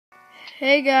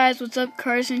Hey guys, what's up?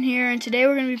 Carson here, and today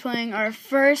we're going to be playing our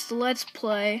first Let's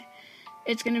Play.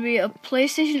 It's going to be a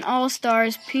PlayStation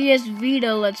All-Stars PS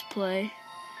Vita Let's Play.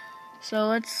 So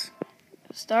let's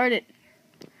start it.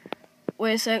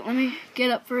 Wait a sec, let me get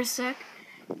up for a sec.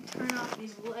 Turn off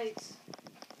these lights.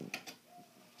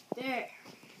 There.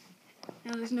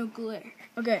 Now there's no glare.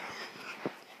 Okay.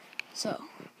 So,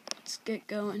 let's get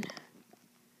going.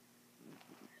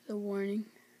 The warning.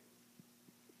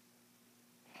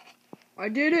 I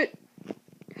did it!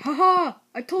 Haha!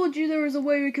 I told you there was a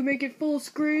way we could make it full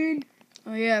screen!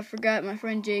 Oh yeah, I forgot my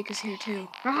friend Jake is here too.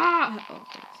 Haha! PlayStation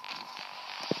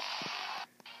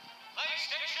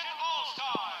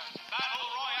All-Stars Battle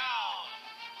Royale.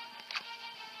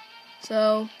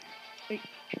 So, wait,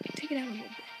 take it out a little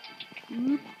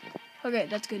bit. Okay,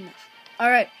 that's good enough.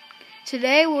 Alright,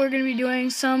 today we're going to be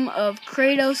doing some of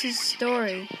Kratos'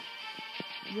 story.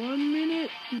 1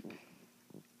 minute.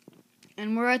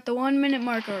 And we're at the 1 minute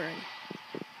mark already.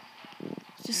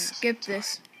 Just skip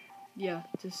this. Yeah,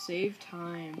 to save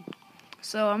time.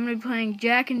 So I'm going to be playing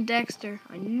Jack and Dexter.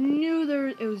 I knew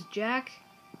it was Jack.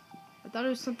 I thought it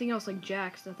was something else like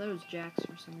Jax. I thought it was Jax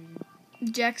for some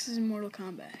reason. Jax is in Mortal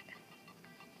Kombat.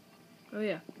 Oh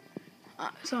yeah.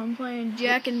 So I'm playing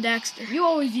Jack and Dexter. You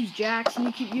always use Jax and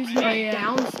you keep using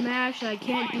down smash and I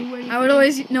can't do anything. I would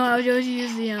always use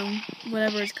the,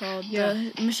 whatever it's called, Yeah.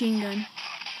 the machine gun.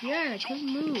 Yeah, I couldn't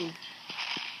move.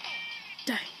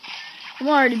 Die. I'm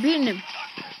already beating him.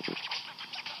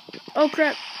 Oh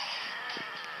crap.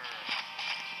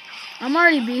 I'm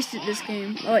already beast at this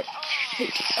game. Oh wait.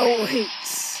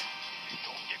 Hates.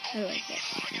 I like that.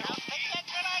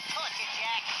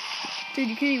 Dude,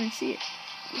 you can't even see it.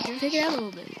 Take it out a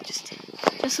little bit. Just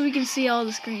so we can see all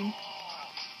the screen.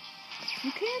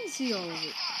 You can see all of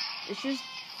it. It's just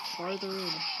farther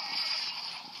in.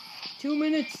 2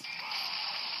 minutes.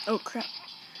 Oh crap.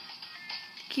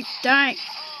 Keep dying.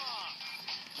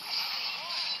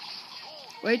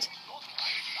 Wait.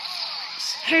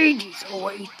 Hades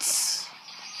awaits.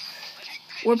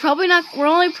 We're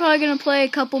only probably gonna play a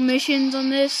couple missions on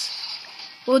this.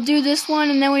 We'll do this one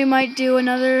and then we might do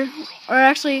another, or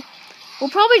actually,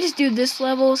 we'll probably just do this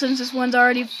level since this one's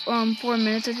already 4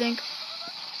 minutes, I think.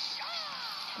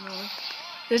 No.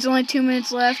 There's only 2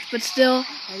 minutes left, but still,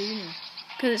 How do you know?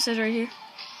 because it says right here.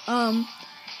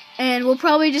 And we'll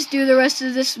probably just do the rest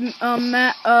of this one,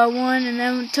 and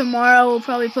then tomorrow we'll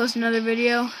probably post another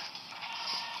video.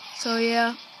 So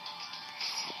yeah.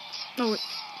 Oh, wait.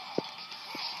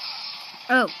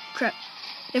 Oh crap.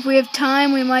 If we have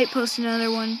time, we might post another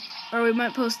one, or we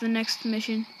might post the next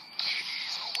mission.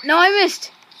 No, I missed.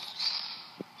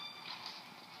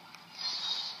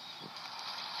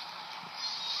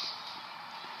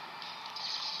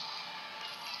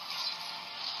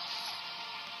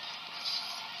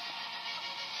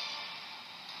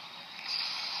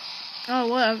 Oh,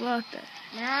 what? I blocked that.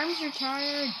 My arms are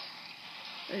tired.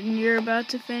 And you're about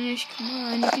to finish. Come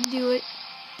on, you can do it.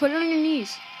 Put it on your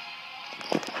knees.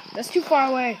 That's too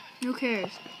far away. Who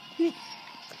cares? Wait.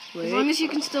 As long as you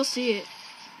can still see it.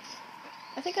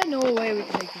 I think I know a way we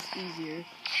can make this easier.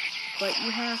 But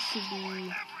you have to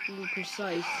be a little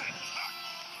precise.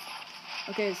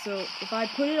 Okay, so if I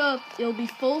put it up, it'll be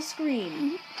full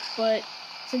screen. But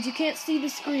since you can't see the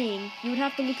screen, you would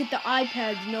have to look at the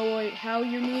iPad to know how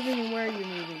you're moving and where you're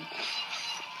moving.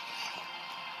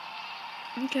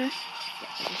 Okay.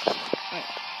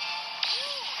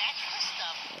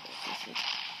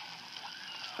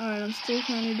 Alright, I'm still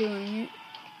kind of doing it.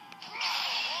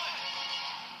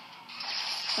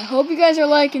 I hope you guys are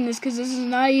liking this, because this is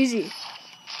not easy.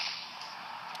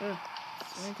 The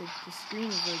screen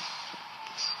is like...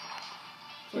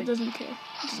 It doesn't care.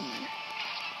 It doesn't matter.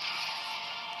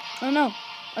 Oh no.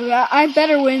 I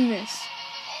better win this.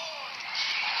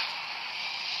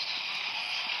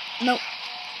 Nope.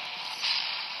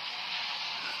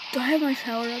 Do I have my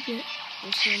power up yet?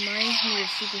 This reminds me of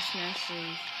Super Smash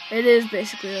Bros. It is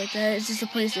basically like that. It's just a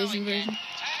PlayStation version.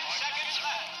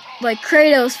 Like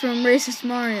Kratos from Racist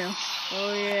Mario.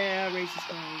 Oh yeah,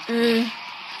 Racist Mario.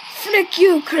 Frick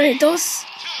you, Kratos!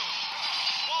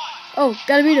 Oh,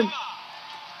 gotta beat him.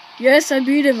 Yes, I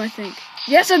beat him, I think.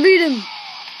 Yes, I beat him!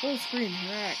 Full screen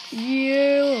hacks.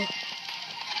 Yeah.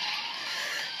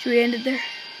 Should we end it there?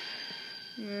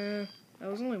 Yeah,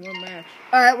 that was only one match.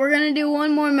 Alright, we're gonna do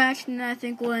one more match and then I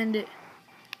think we'll end it.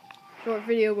 Short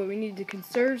video, but we need to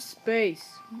conserve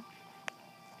space.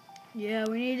 Yeah,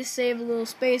 we need to save a little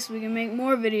space so we can make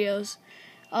more videos.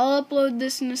 I'll upload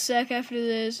this in a sec after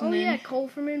this. And then, yeah, Cole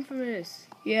from Infamous.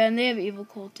 Yeah, and they have Evil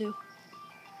Cole too.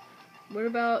 What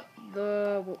about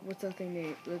what's that thing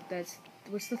name?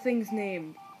 What's the thing's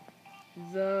name?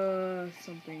 The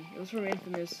something. It was from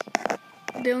Infamous.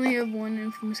 They only have one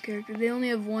Infamous character. They only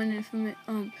have one Infamous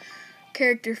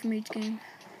character from each game.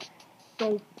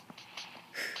 Dope.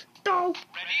 Dope.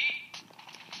 Ready?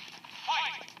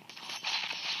 Fight!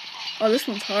 Oh, this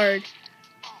one's hard.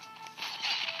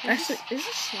 Is this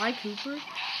Sly Cooper?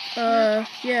 Yeah,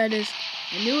 it is.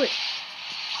 I knew it.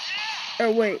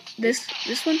 Or wait, this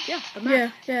one? Yeah, the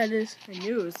map. Yeah, it is. I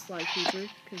knew it was Sly Cooper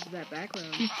because of that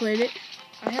background. You played it?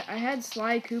 I had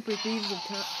Sly Cooper Thieves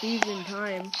in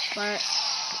Time, but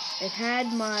it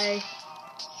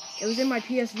was in my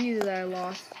PS Vita that I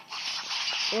lost,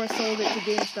 or I sold it to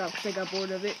GameStop because I got bored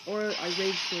of it, or I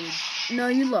rage quitted. No,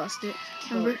 you lost it.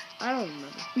 Remember? But I don't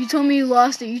remember. You told me you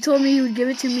lost it. You told me you would give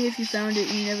it to me if you found it,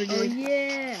 and you never Oh did.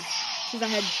 yeah, because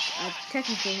I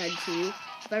technically had two.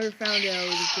 If I ever found it, I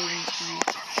would have given it to you.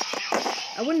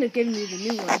 I wouldn't have given you the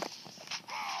new one.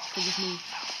 Because it's me.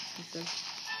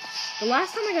 The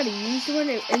last time I got a used one,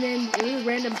 and then it was a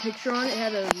random picture on it. It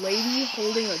had a lady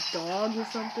holding a dog or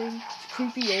something.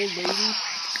 Creepy old lady.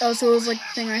 Oh, so it was like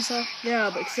the thing I saw? Yeah,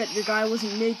 but except your guy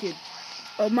wasn't naked.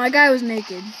 Oh, my guy was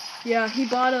naked. Yeah, he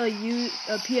bought a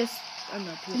PS. I'm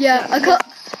not PS.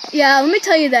 Yeah, let me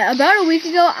tell you that. About a week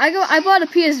ago, I bought a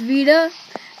PS Vita,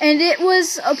 and it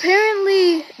was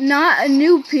apparently not a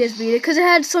new PS Vita because it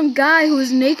had some guy who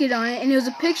was naked on it, and it was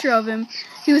a picture of him.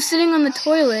 He was sitting on the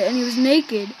toilet, and he was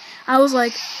naked. I was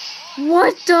like,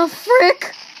 what the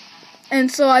frick?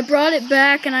 And so I brought it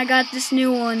back, and I got this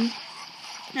new one,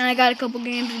 and I got a couple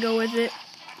games to go with it.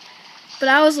 But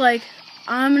I was like,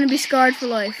 I'm gonna be scarred for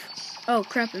life. Oh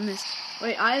crap, I missed.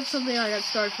 Wait, I have something I got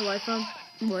scarred for life from.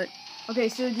 What? Okay,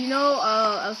 so do you know?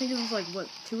 I think it was like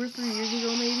 2 or 3 years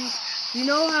ago, maybe. Do you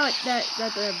know how that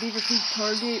the Beaver Creek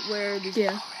Target where the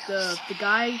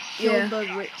guy killed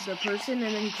the person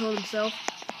and then he killed himself?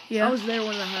 Yeah. I was there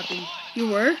when that happened. You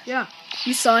were? Yeah.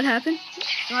 You saw it happen?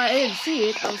 No, I didn't see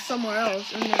it. I was somewhere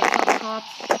else, and then I saw the cops.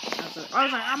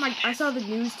 I saw the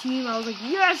news team. I was like,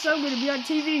 yes, I'm gonna be on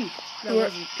TV.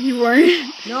 You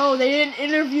weren't? No, they didn't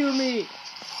interview me.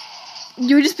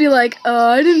 You would just be like,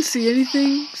 I didn't see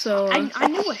anything. So I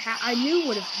knew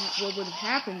what would have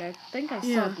happened. I think I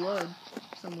saw blood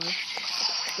somewhere.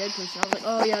 Dead person. I was like,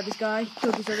 oh yeah, this guy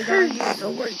killed this other guy. He's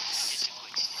awake.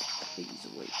 He's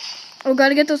awake. Oh,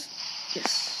 gotta get those.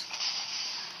 Yes.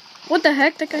 What the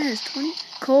heck? That guy has 20?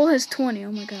 Cole has 20.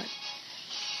 Oh my god.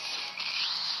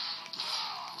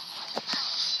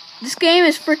 This game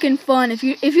is freaking fun. If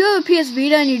you have a PS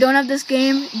Vita and you don't have this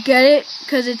game, get it,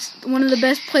 because it's one of the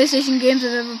best PlayStation games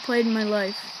I've ever played in my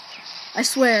life. I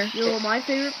swear. You know what my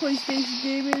favorite PlayStation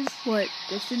game is? What?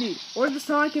 Destiny. Or the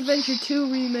Sonic Adventure 2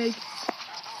 remake.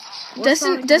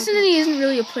 Destiny isn't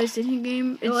really a PlayStation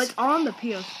game. It's on the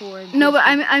PS4. No, but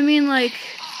I mean like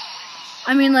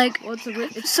What's a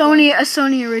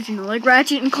Sony original, like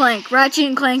Ratchet and Clank. Ratchet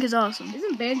and Clank is awesome.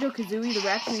 Isn't Banjo-Kazooie the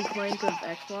Ratchet and Clank of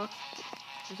Xbox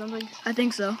or something? I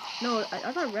think so. No,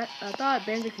 I thought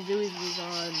Banjo-Kazooie was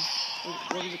on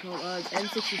what was it called?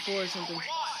 N64 or something.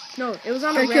 No, it was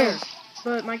on a Rare,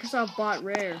 but Microsoft bought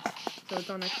Rare, so it's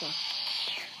on Xbox.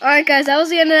 Alright guys, that was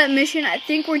the end of that mission. I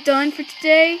think we're done for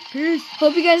today. Peace.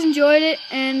 Hope you guys enjoyed it,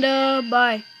 and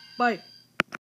bye. Bye.